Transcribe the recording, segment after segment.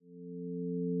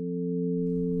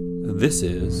This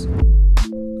is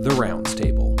The Rounds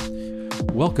Table.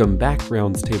 Welcome back,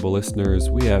 Rounds Table listeners.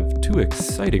 We have two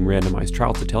exciting randomized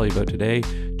trials to tell you about today.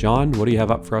 John, what do you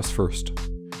have up for us first?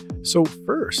 So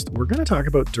first, we're going to talk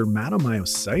about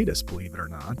dermatomyositis, believe it or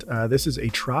not. This is a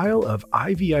trial of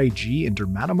IVIG in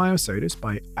dermatomyositis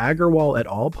by Agarwal et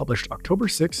al., published October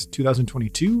 6,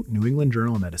 2022, New England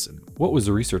Journal of Medicine. What was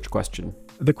the research question?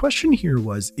 The question here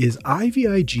was, is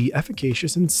IVIG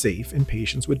efficacious and safe in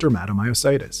patients with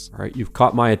dermatomyositis? All right, you've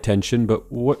caught my attention,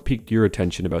 but what piqued your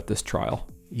attention about this trial?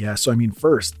 Yeah, so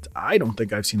first, I don't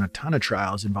think I've seen a ton of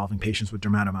trials involving patients with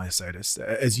dermatomyositis.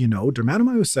 As you know,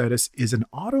 dermatomyositis is an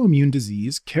autoimmune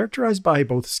disease characterized by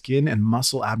both skin and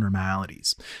muscle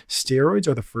abnormalities. Steroids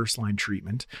are the first-line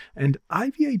treatment, and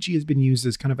IVIG has been used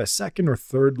as kind of a second or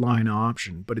third-line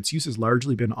option, but its use has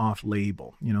largely been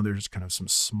off-label. There's kind of some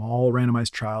small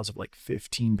randomized trials of like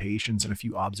 15 patients and a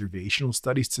few observational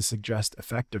studies to suggest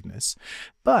effectiveness.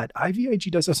 But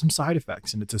IVIG does have some side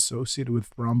effects, and it's associated with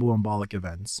thromboembolic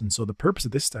events. And so the purpose of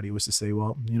this study was to say,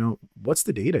 well, what's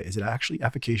the data? Is it actually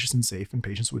efficacious and safe in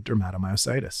patients with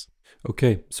dermatomyositis?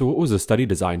 Okay, so what was the study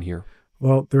design here?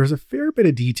 Well, there's a fair bit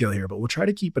of detail here, but we'll try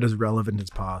to keep it as relevant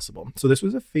as possible. So this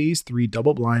was a phase 3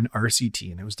 double-blind RCT,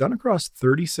 and it was done across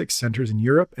 36 centers in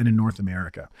Europe and in North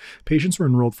America. Patients were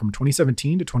enrolled from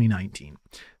 2017 to 2019.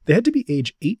 They had to be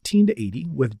age 18 to 80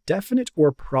 with definite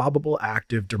or probable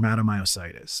active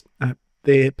dermatomyositis.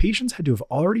 The patients had to have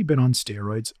already been on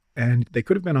steroids, and they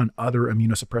could have been on other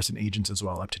immunosuppressant agents as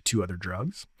well, up to 2 other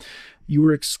drugs. You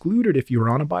were excluded if you were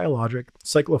on a biologic,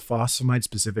 cyclophosphamide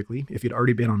specifically, if you'd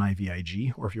already been on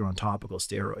IVIG, or if you're on topical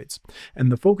steroids.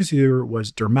 And the focus here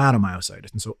was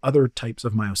dermatomyositis, and so other types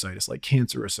of myositis like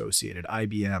cancer-associated,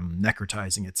 IBM,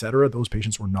 necrotizing, etc., those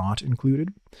patients were not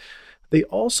included. They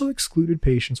also excluded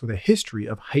patients with a history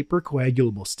of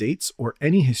hypercoagulable states or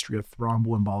any history of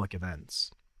thromboembolic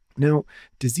events. Now,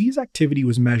 disease activity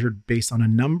was measured based on a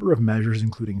number of measures,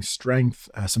 including strength,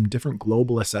 some different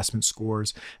global assessment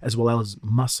scores, as well as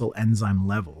muscle enzyme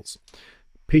levels.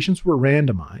 Patients were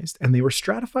randomized, and they were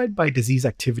stratified by disease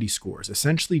activity scores.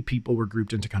 Essentially, people were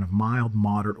grouped into kind of mild,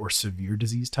 moderate, or severe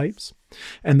disease types.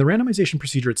 And the randomization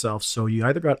procedure itself, so you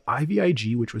either got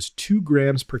IVIG, which was 2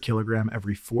 grams per kilogram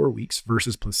every 4 weeks,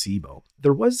 versus placebo.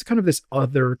 There was kind of this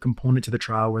other component to the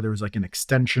trial where there was like an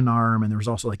extension arm, and there was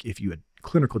also like if you had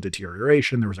clinical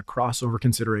deterioration, there was a crossover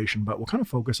consideration, but we'll kind of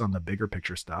focus on the bigger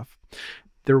picture stuff.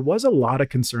 There was a lot of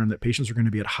concern that patients were going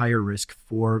to be at higher risk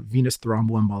for venous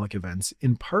thromboembolic events,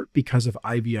 in part because of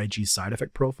IVIG's side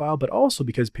effect profile, but also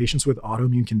because patients with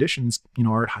autoimmune conditions,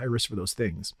 are at high risk for those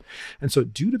things. And so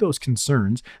due to those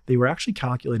concerns, they were actually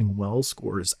calculating Wells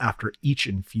scores after each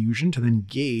infusion to then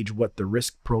gauge what the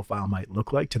risk profile might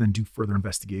look like to then do further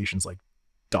investigations like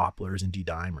Dopplers and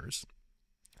D-dimers.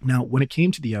 Now, when it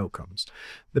came to the outcomes,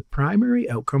 the primary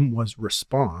outcome was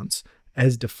response,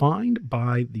 as defined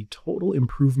by the total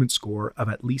improvement score of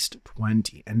at least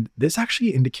 20. And this actually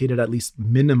indicated at least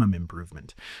minimum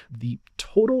improvement. The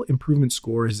total improvement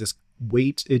score is this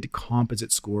weighted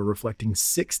composite score reflecting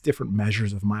 6 different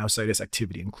measures of myositis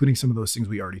activity, including some of those things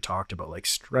we already talked about, like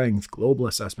strength, global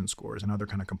assessment scores, and other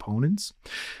kind of components.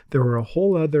 There were a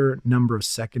whole other number of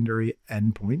secondary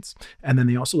endpoints, and then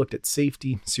they also looked at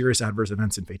safety, serious adverse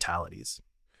events, and fatalities.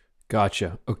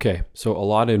 Gotcha. Okay, so a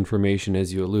lot of information,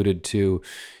 as you alluded to.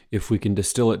 If we can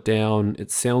distill it down,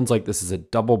 it sounds like this is a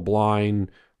double-blind,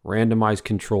 randomized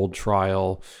controlled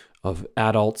trial of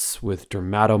adults with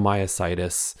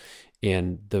dermatomyositis,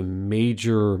 and the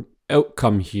major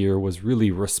outcome here was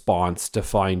really response,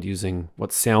 defined using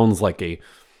what sounds like a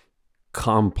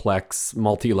complex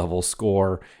multi-level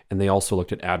score, and they also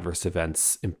looked at adverse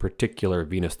events, in particular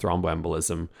venous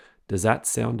thromboembolism. Does that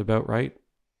sound about right?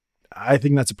 I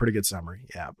think that's a pretty good summary,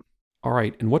 yeah. All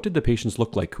right, and what did the patients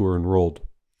look like who were enrolled?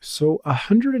 So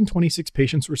 126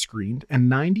 patients were screened and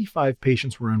 95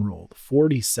 patients were enrolled,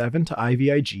 47 to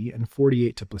IVIG and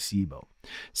 48 to placebo.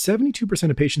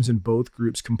 72% of patients in both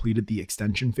groups completed the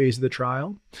extension phase of the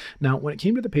trial. Now, when it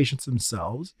came to the patients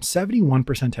themselves,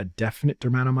 71% had definite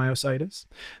dermatomyositis.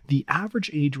 The average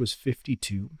age was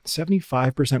 52,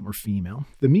 75% were female.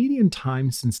 The median time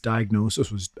since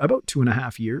diagnosis was about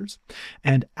 2.5 years.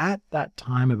 And at that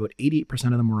time, about 88%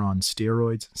 of them were on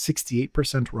steroids,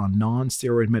 68% were on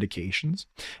non-steroid medications.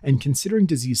 And considering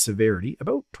disease severity,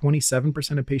 about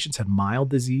 27% of patients had mild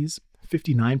disease,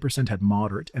 59% had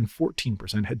moderate, and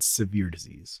 14% had severe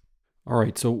disease. All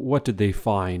right, so what did they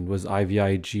find? Was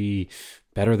IVIG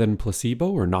better than placebo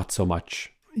or not so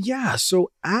much? Yeah, so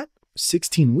at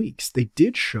 16 weeks, they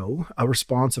did show a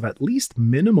response of at least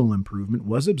minimal improvement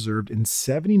was observed in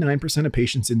 79% of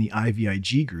patients in the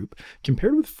IVIG group,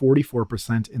 compared with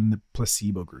 44% in the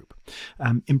placebo group.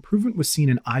 Improvement was seen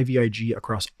in IVIG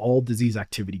across all disease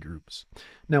activity groups.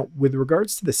 Now, with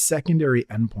regards to the secondary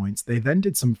endpoints, they then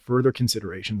did some further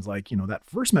considerations like, that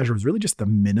first measure was really just the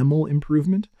minimal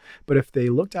improvement. But if they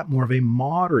looked at more of a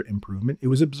moderate improvement, it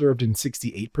was observed in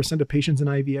 68% of patients in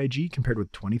IVIG compared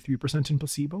with 23% in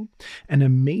placebo. And a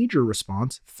major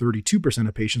response, 32%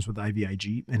 of patients with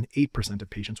IVIG and 8% of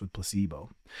patients with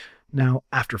placebo. Now,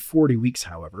 after 40 weeks,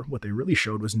 however, what they really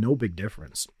showed was no big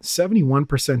difference.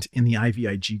 71% in the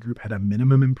IVIG group had a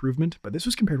minimum improvement, but this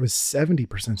was compared with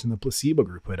 70% in the placebo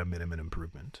group who had a minimum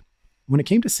improvement. When it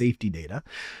came to safety data,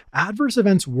 adverse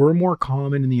events were more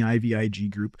common in the IVIG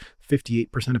group,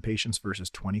 58% of patients versus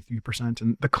 23%,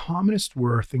 and the commonest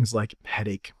were things like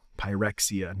headache,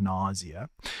 pyrexia, nausea.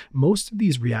 Most of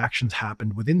these reactions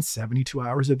happened within 72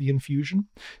 hours of the infusion.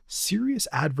 Serious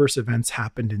adverse events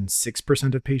happened in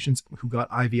 6% of patients who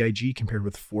got IVIG compared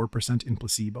with 4% in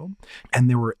placebo. And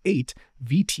there were 8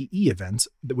 VTE events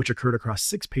which occurred across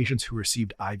 6 patients who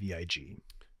received IVIG.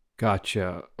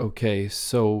 Gotcha. Okay,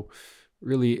 so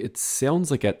really it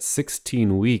sounds like at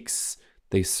 16 weeks,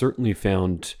 they certainly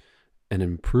found an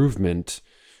improvement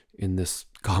in this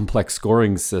complex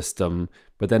scoring system.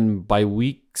 But then by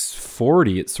weeks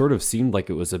 40, it sort of seemed like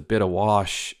it was a bit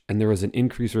awash and there was an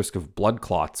increased risk of blood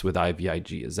clots with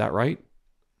IVIG. Is that right?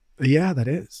 Yeah, that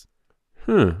is.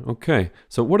 Okay.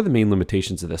 So what are the main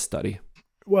limitations of this study?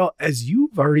 Well, as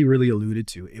you've already really alluded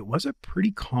to, it was a pretty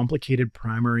complicated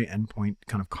primary endpoint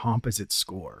kind of composite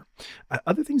score.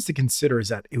 Other things to consider is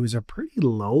that it was a pretty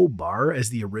low bar as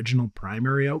the original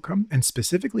primary outcome, and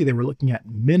specifically they were looking at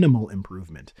minimal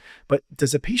improvement. But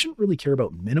does a patient really care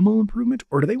about minimal improvement,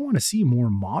 or do they want to see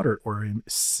more moderate or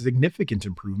significant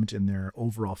improvement in their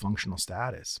overall functional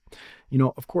status?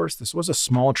 Of course, this was a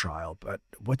small trial, but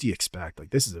what do you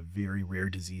expect? This is a very rare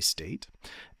disease state.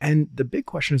 And the big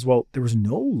question is, well, there was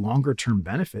no longer term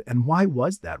benefit. And why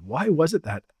was that? Why was it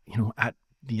that, at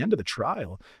the end of the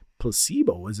trial,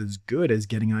 placebo was as good as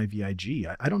getting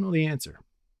IVIG? I don't know the answer.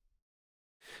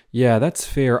 Yeah, that's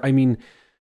fair. I mean,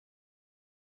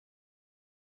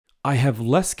 I have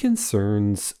less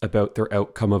concerns about their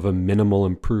outcome of a minimal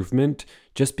improvement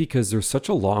just because there's such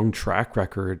a long track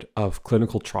record of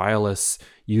clinical trialists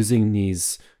using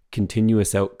these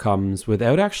continuous outcomes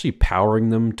without actually powering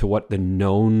them to what the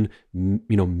known,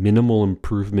 minimal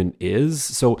improvement is.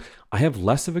 So I have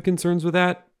less of a concerns with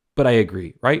that, but I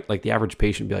agree, right? Like the average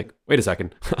patient would be like, wait a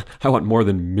second, I want more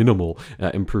than minimal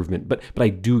improvement. But I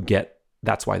do get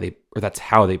that's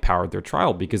how they powered their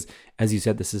trial, because as you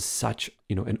said, this is such,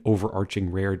 an overarching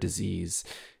rare disease.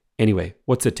 Anyway,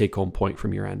 what's the take home point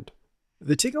from your end?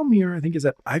 The take home here, I think, is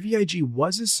that IVIG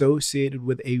was associated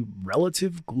with a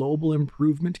relative global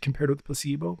improvement compared with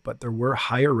placebo, but there were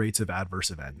higher rates of adverse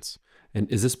events.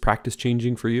 And is this practice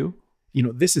changing for you?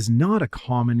 This is not a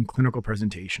common clinical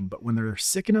presentation, but when they're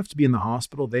sick enough to be in the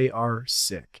hospital, they are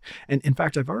sick. And in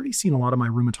fact, I've already seen a lot of my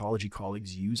rheumatology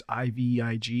colleagues use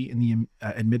IVIG in the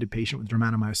admitted patient with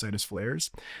dermatomyositis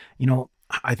flares.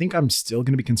 I think I'm still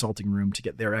going to be consulting Rheum to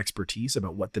get their expertise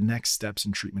about what the next steps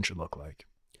in treatment should look like.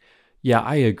 Yeah,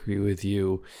 I agree with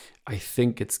you. I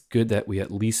think it's good that we at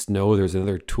least know there's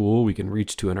another tool we can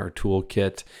reach to in our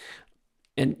toolkit.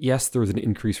 And yes, there was an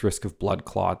increased risk of blood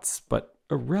clots, but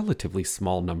a relatively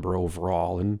small number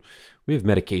overall. And we have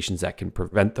medications that can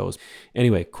prevent those.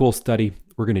 Anyway, cool study.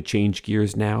 We're going to change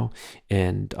gears now.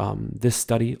 And this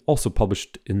study, also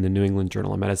published in the New England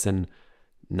Journal of Medicine,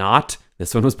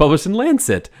 this one was published in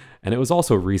Lancet, and it was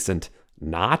also recent.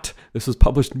 This was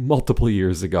published multiple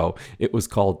years ago. It was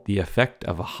called The Effect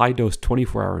of a High-Dose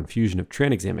 24-Hour Infusion of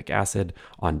Tranexamic Acid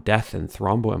on Death and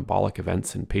Thromboembolic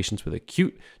Events in Patients with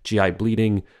Acute GI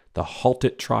Bleeding, the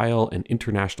HALT-IT Trial, an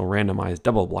international randomized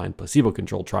double-blind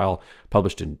placebo-controlled trial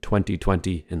published in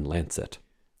 2020 in Lancet.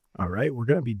 All right, we're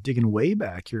going to be digging way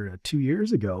back here to 2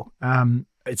 years ago.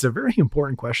 It's a very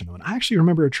important question, though. And I actually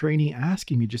remember a trainee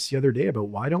asking me just the other day about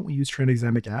why don't we use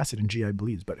tranexamic acid in GI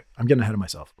bleeds, but I'm getting ahead of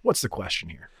myself. What's the question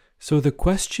here? So the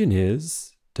question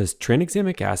is, does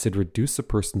tranexamic acid reduce a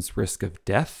person's risk of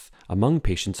death among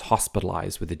patients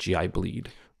hospitalized with a GI bleed?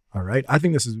 All right, I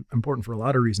think this is important for a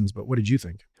lot of reasons, but what did you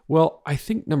think? Well, I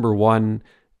think number one,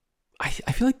 I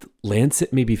feel like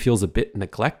Lancet maybe feels a bit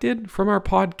neglected from our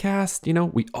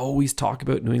podcast. We always talk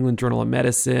about New England Journal of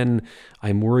Medicine.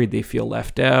 I'm worried they feel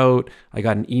left out. I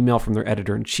got an email from their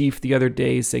editor-in-chief the other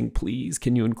day saying, please,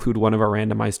 can you include one of our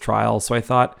randomized trials? So I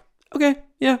thought, okay,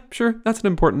 yeah, sure. That's an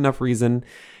important enough reason.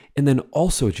 And then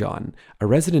also, John, a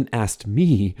resident asked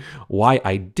me why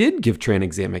I did give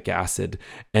tranexamic acid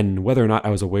and whether or not I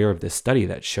was aware of this study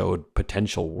that showed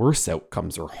potential worse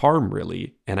outcomes or harm,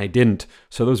 really. And I didn't.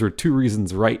 So those were two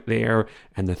reasons right there.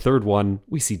 And the third one,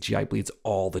 we see GI bleeds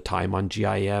all the time on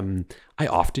GIM. I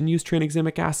often use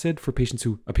tranexamic acid for patients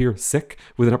who appear sick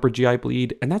with an upper GI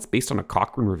bleed, and that's based on a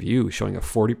Cochrane review showing a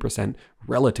 40%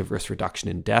 relative risk reduction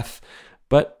in death.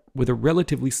 But with a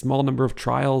relatively small number of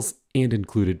trials and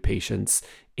included patients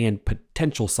and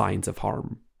potential signs of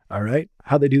harm. All right.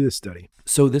 How'd they do this study?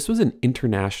 So this was an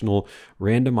international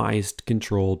randomized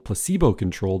controlled,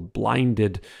 placebo-controlled,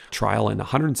 blinded trial in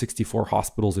 164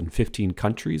 hospitals in 15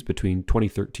 countries between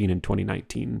 2013 and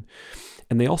 2019.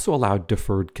 And they also allowed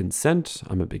deferred consent.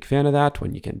 I'm a big fan of that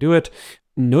when you can do it.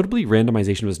 Notably,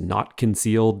 randomization was not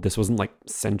concealed. This wasn't like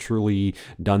centrally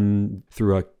done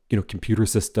through a computer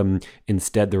system.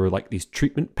 Instead, there were like these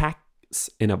treatment packs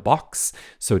in a box.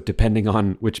 So depending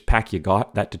on which pack you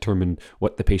got, that determined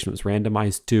what the patient was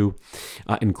randomized to.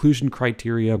 Inclusion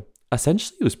criteria,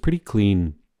 essentially it was pretty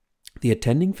clean. The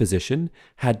attending physician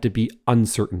had to be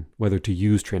uncertain whether to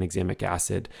use tranexamic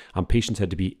acid. Patients had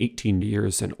to be 18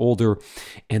 years and older,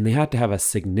 and they had to have a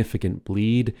significant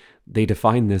bleed. They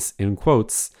defined this in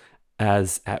quotes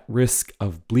as at risk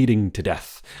of bleeding to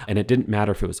death. And it didn't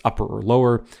matter if it was upper or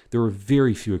lower. There were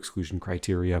very few exclusion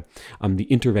criteria. The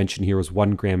intervention here was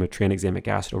 1 gram of tranexamic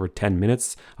acid over 10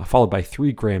 minutes, followed by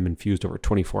 3 gram infused over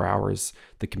 24 hours.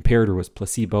 The comparator was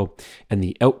placebo. And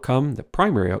the outcome, the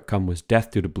primary outcome, was death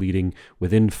due to bleeding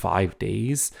within 5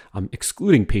 days,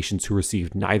 excluding patients who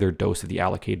received neither dose of the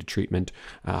allocated treatment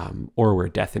or where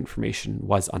death information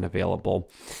was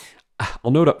unavailable.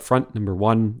 I'll note up front, number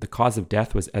one, the cause of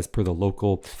death was as per the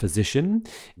local physician,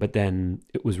 but then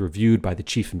it was reviewed by the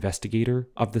chief investigator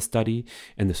of the study,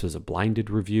 and this was a blinded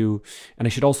review. And I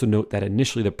should also note that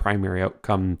initially the primary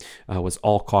outcome was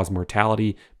all-cause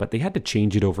mortality, but they had to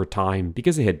change it over time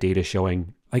because they had data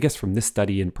showing, I guess from this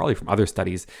study and probably from other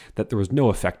studies, that there was no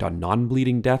effect on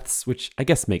non-bleeding deaths, which I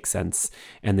guess makes sense.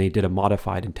 And they did a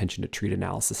modified intention to treat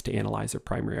analysis to analyze their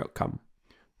primary outcome.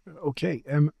 Okay.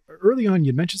 Early on,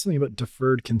 you'd mentioned something about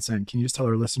deferred consent. Can you just tell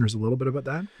our listeners a little bit about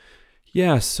that?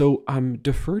 Yeah, so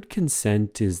deferred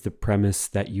consent is the premise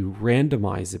that you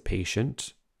randomize a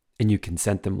patient and you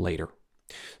consent them later.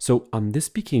 So this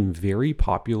became very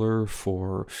popular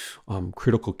for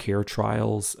critical care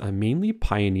trials, mainly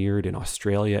pioneered in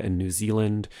Australia and New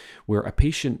Zealand, where a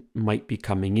patient might be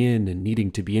coming in and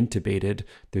needing to be intubated.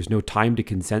 There's no time to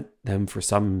consent them for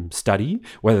some study,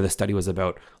 whether the study was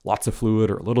about lots of fluid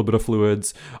or a little bit of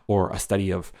fluids, or a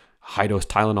study of high-dose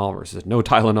Tylenol versus no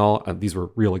Tylenol. These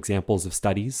were real examples of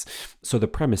studies. So the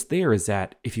premise there is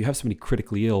that if you have somebody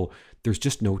critically ill, there's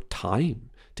just no time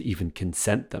to even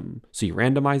consent them. So you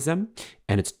randomize them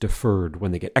and it's deferred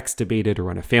when they get extubated or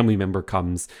when a family member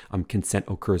comes, consent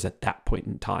occurs at that point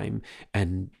in time.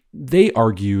 And they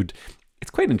argued,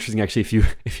 it's quite interesting actually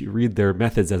if you read their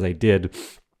methods as I did,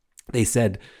 they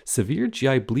said severe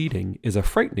GI bleeding is a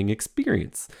frightening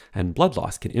experience and blood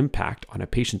loss can impact on a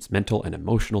patient's mental and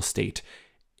emotional state,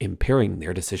 impairing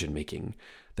their decision making.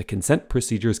 The consent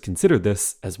procedures considered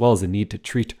this, as well as a need to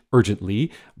treat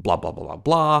urgently, blah, blah, blah, blah,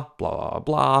 blah, blah, blah,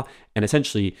 blah. And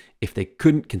essentially, if they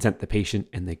couldn't consent the patient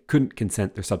and they couldn't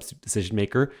consent their substitute decision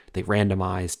maker, they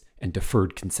randomized and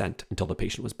deferred consent until the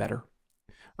patient was better.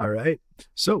 All right.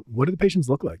 So what do the patients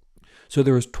look like? So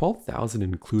there was 12,000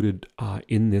 included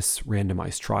in this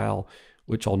randomized trial,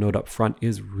 which I'll note up front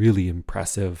is really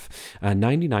impressive.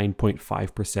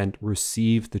 99.5%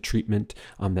 received the treatment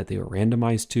that they were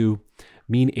randomized to.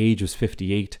 Mean age was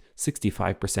 58,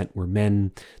 65% were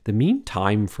men. The mean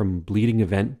time from bleeding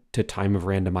event to time of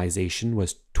randomization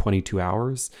was 22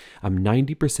 hours.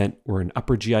 90% were an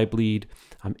upper GI bleed.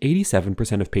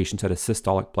 87% of patients had a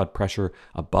systolic blood pressure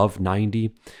above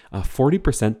 90.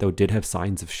 40% though did have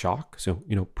signs of shock, so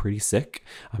pretty sick.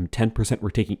 10%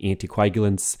 were taking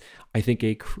anticoagulants. I think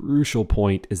a crucial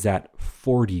point is that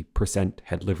 40%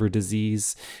 had liver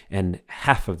disease and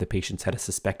half of the patients had a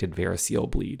suspected variceal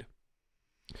bleed.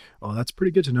 Oh, that's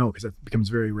pretty good to know because that becomes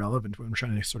very relevant when I'm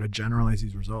trying to sort of generalize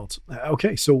these results.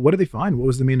 Okay, so what did they find? What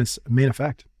was the main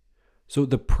effect? So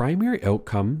the primary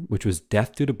outcome, which was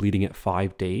death due to bleeding at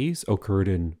 5 days, occurred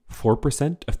in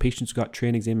 4% of patients who got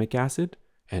tranexamic acid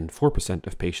and 4%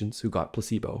 of patients who got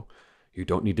placebo. You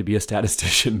don't need to be a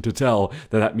statistician to tell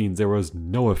that means there was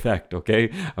no effect, okay?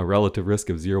 A relative risk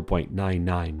of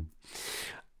 0.99.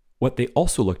 What they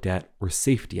also looked at were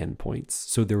safety endpoints.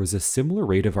 So there was a similar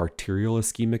rate of arterial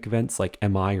ischemic events like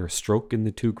MI or stroke in the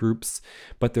two groups,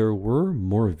 but there were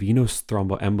more venous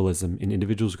thromboembolism in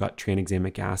individuals who got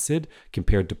tranexamic acid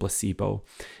compared to placebo.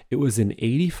 It was an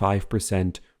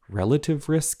 85% relative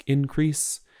risk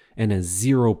increase and a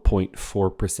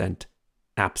 0.4%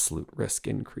 absolute risk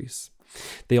increase.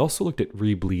 They also looked at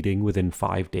rebleeding within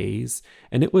 5 days,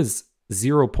 and it was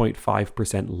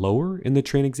 0.5% lower in the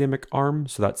tranexamic arm,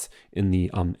 so that's in the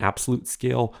absolute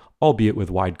scale, albeit with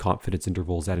wide confidence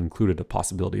intervals that included a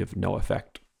possibility of no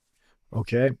effect.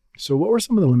 Okay, so what were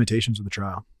some of the limitations of the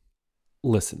trial?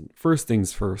 Listen, first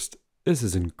things first, this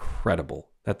is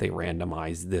incredible that they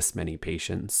randomized this many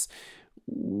patients.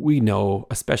 We know,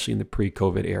 especially in the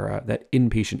pre-COVID era, that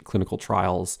inpatient clinical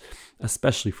trials,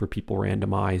 especially for people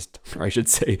randomized, or I should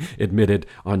say admitted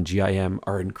on GIM,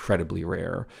 are incredibly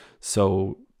rare.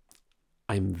 So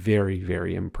I'm very,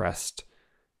 very impressed.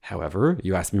 However,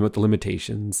 you asked me about the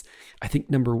limitations. I think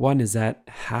number one is that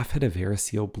half had a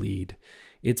variceal bleed.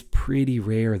 It's pretty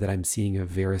rare that I'm seeing a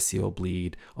variceal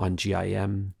bleed on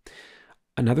GIM.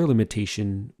 Another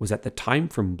limitation was that the time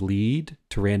from bleed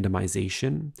to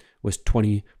randomization was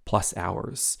 20 plus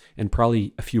hours, and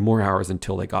probably a few more hours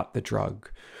until they got the drug.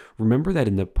 Remember that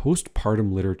in the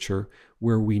postpartum literature,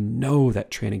 where we know that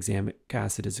tranexamic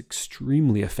acid is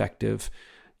extremely effective,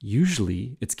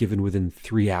 usually it's given within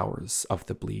 3 hours of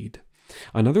the bleed.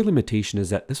 Another limitation is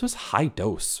that this was high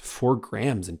dose, 4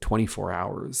 grams in 24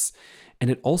 hours. And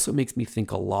it also makes me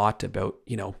think a lot about,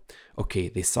 okay,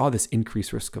 they saw this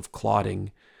increased risk of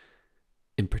clotting,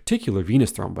 in particular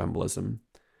venous thromboembolism.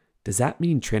 Does that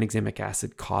mean tranexamic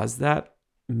acid caused that?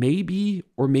 Maybe,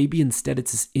 or maybe instead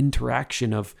it's this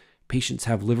interaction of patients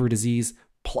have liver disease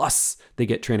plus they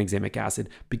get tranexamic acid,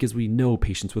 because we know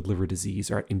patients with liver disease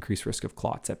are at increased risk of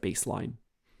clots at baseline.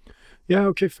 Yeah,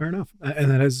 okay, fair enough. And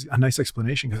that is a nice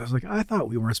explanation, because I was like, I thought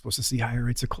we weren't supposed to see higher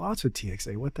rates of clots with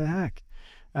TXA. What the heck?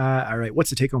 All right, what's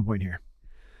the take-home point here?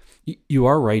 You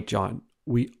are right, John.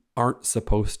 We aren't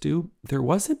supposed to. There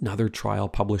was another trial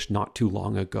published not too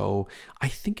long ago. I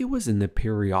think it was in the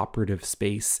perioperative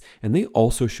space, and they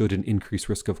also showed an increased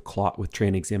risk of clot with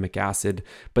tranexamic acid,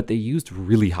 but they used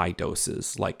really high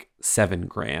doses, like 7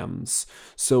 grams.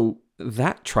 So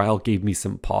that trial gave me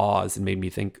some pause and made me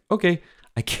think, okay,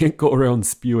 I can't go around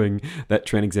spewing that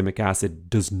tranexamic acid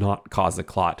does not cause a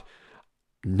clot.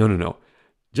 No.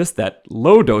 Just that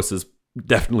low doses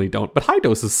definitely don't, but high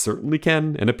doses certainly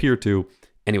can and appear to.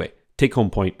 Anyway, take home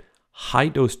point, high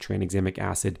dose tranexamic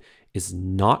acid is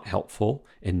not helpful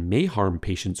and may harm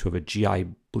patients who have a GI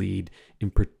bleed,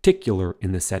 in particular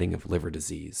in the setting of liver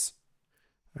disease.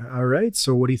 All right,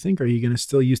 so what do you think? Are you going to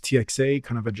still use TXA,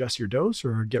 kind of adjust your dose,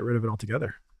 or get rid of it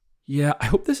altogether? Yeah, I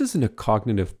hope this isn't a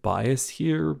cognitive bias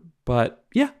here, but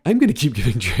yeah, I'm going to keep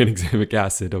giving tranexamic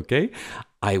acid, okay?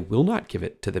 I will not give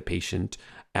it to the patient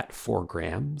at 4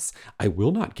 grams. I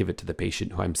will not give it to the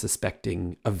patient who I'm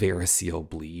suspecting a variceal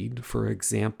bleed, for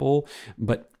example.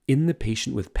 But in the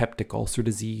patient with peptic ulcer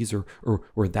disease,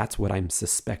 or that's what I'm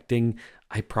suspecting,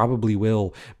 I probably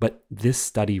will. But this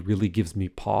study really gives me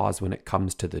pause when it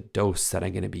comes to the dose that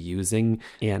I'm going to be using.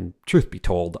 And truth be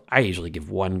told, I usually give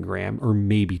 1 gram or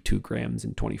maybe 2 grams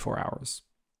in 24 hours.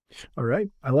 All right,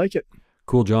 I like it.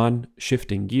 Cool, John.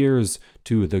 Shifting gears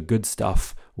to the good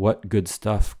stuff. What good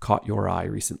stuff caught your eye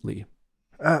recently?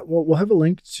 Well, we'll have a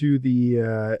link to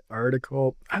the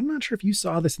article. I'm not sure if you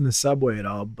saw this in the subway at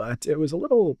all, but it was a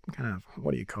little kind of,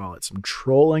 what do you call it? Some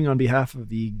trolling on behalf of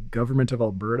the government of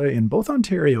Alberta in both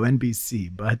Ontario and BC.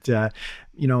 But,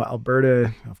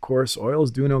 Alberta, of course, oil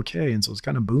is doing okay. And so it's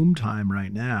kind of boom time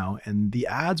right now. And the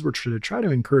ads were to try to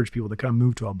encourage people to come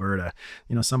move to Alberta.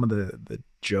 Some of the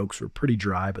jokes were pretty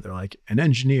dry, but they're like, an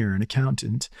engineer, an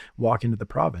accountant walk into the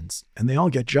province and they all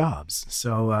get jobs.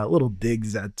 So little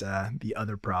digs at the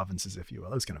other provinces, if you will.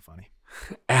 That was kind of funny.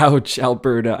 Ouch,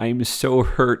 Alberta, I'm so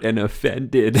hurt and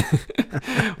offended.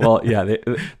 Well, yeah,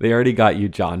 they already got you,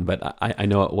 John, but I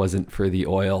know it wasn't for the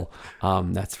oil.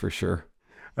 That's for sure.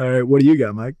 All right, what do you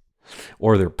got, Mike?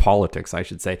 Or their politics, I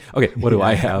should say. Okay, what do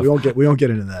I have? We won't get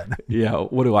into that. Yeah,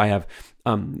 what do I have?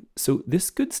 So this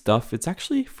good stuff, it's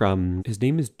actually from, his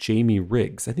name is Jamie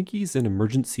Riggs. I think he's an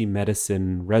emergency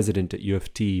medicine resident at U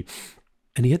of T.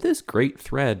 And he had this great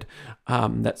thread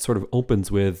that sort of opens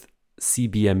with,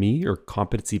 CBME, or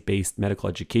competency-based medical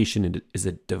education, is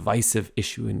a divisive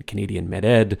issue in Canadian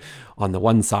med-ed. On the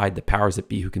one side, the powers that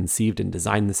be who conceived and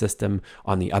designed the system.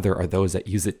 On the other are those that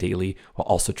use it daily while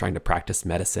also trying to practice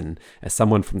medicine. As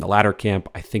someone from the latter camp,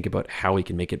 I think about how we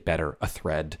can make it better, a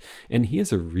thread. And he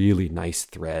has a really nice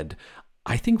thread.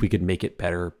 I think we could make it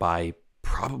better by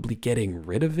probably getting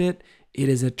rid of it, it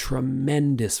is a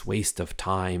tremendous waste of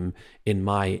time in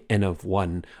my N of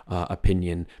 1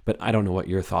 opinion. But I don't know what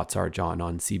your thoughts are, John,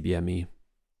 on CBME.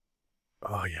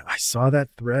 Oh, yeah. I saw that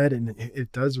thread and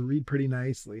it does read pretty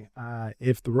nicely.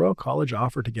 If the Royal College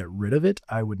offered to get rid of it,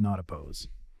 I would not oppose.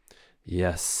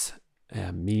 Yes,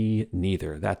 me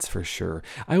neither. That's for sure.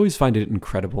 I always find it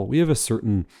incredible. We have a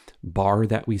certain bar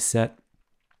that we set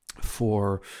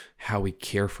for how we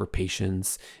care for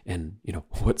patients and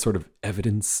what sort of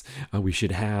evidence we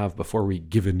should have before we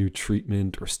give a new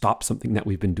treatment or stop something that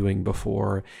we've been doing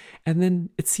before. And then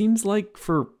it seems like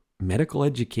for medical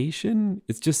education,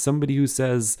 it's just somebody who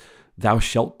says thou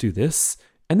shalt do this,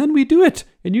 and then we do it.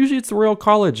 And usually it's the Royal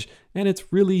College, and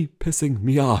it's really pissing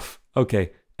me off.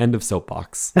 Okay, end of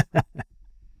soapbox.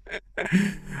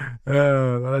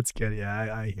 Oh, that's good.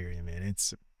 Yeah, I hear you, man.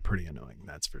 It's pretty annoying,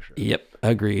 that's for sure. Yep,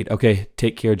 agreed. Okay,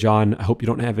 take care, John. I hope you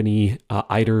don't have any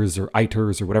ITERs or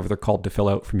ITERs or whatever they're called to fill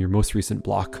out from your most recent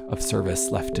block of service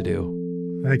left to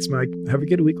do. Thanks, Mike. Have a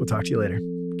good week. We'll talk to you later.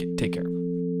 Okay, take care.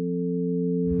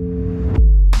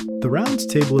 The Rounds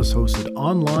Table is hosted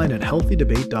online at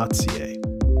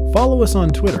healthydebate.ca. Follow us on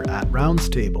Twitter at Rounds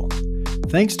Table.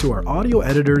 Thanks to our audio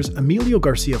editors Emilio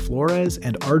Garcia Flores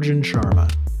and Arjun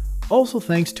Sharma. Also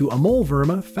thanks to Amol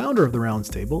Verma, founder of the Rounds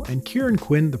Table, and Kieran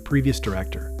Quinn, the previous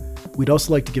director. We'd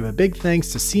also like to give a big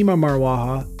thanks to Seema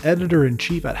Marwaha,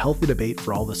 editor-in-chief at Healthy Debate,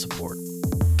 for all the support.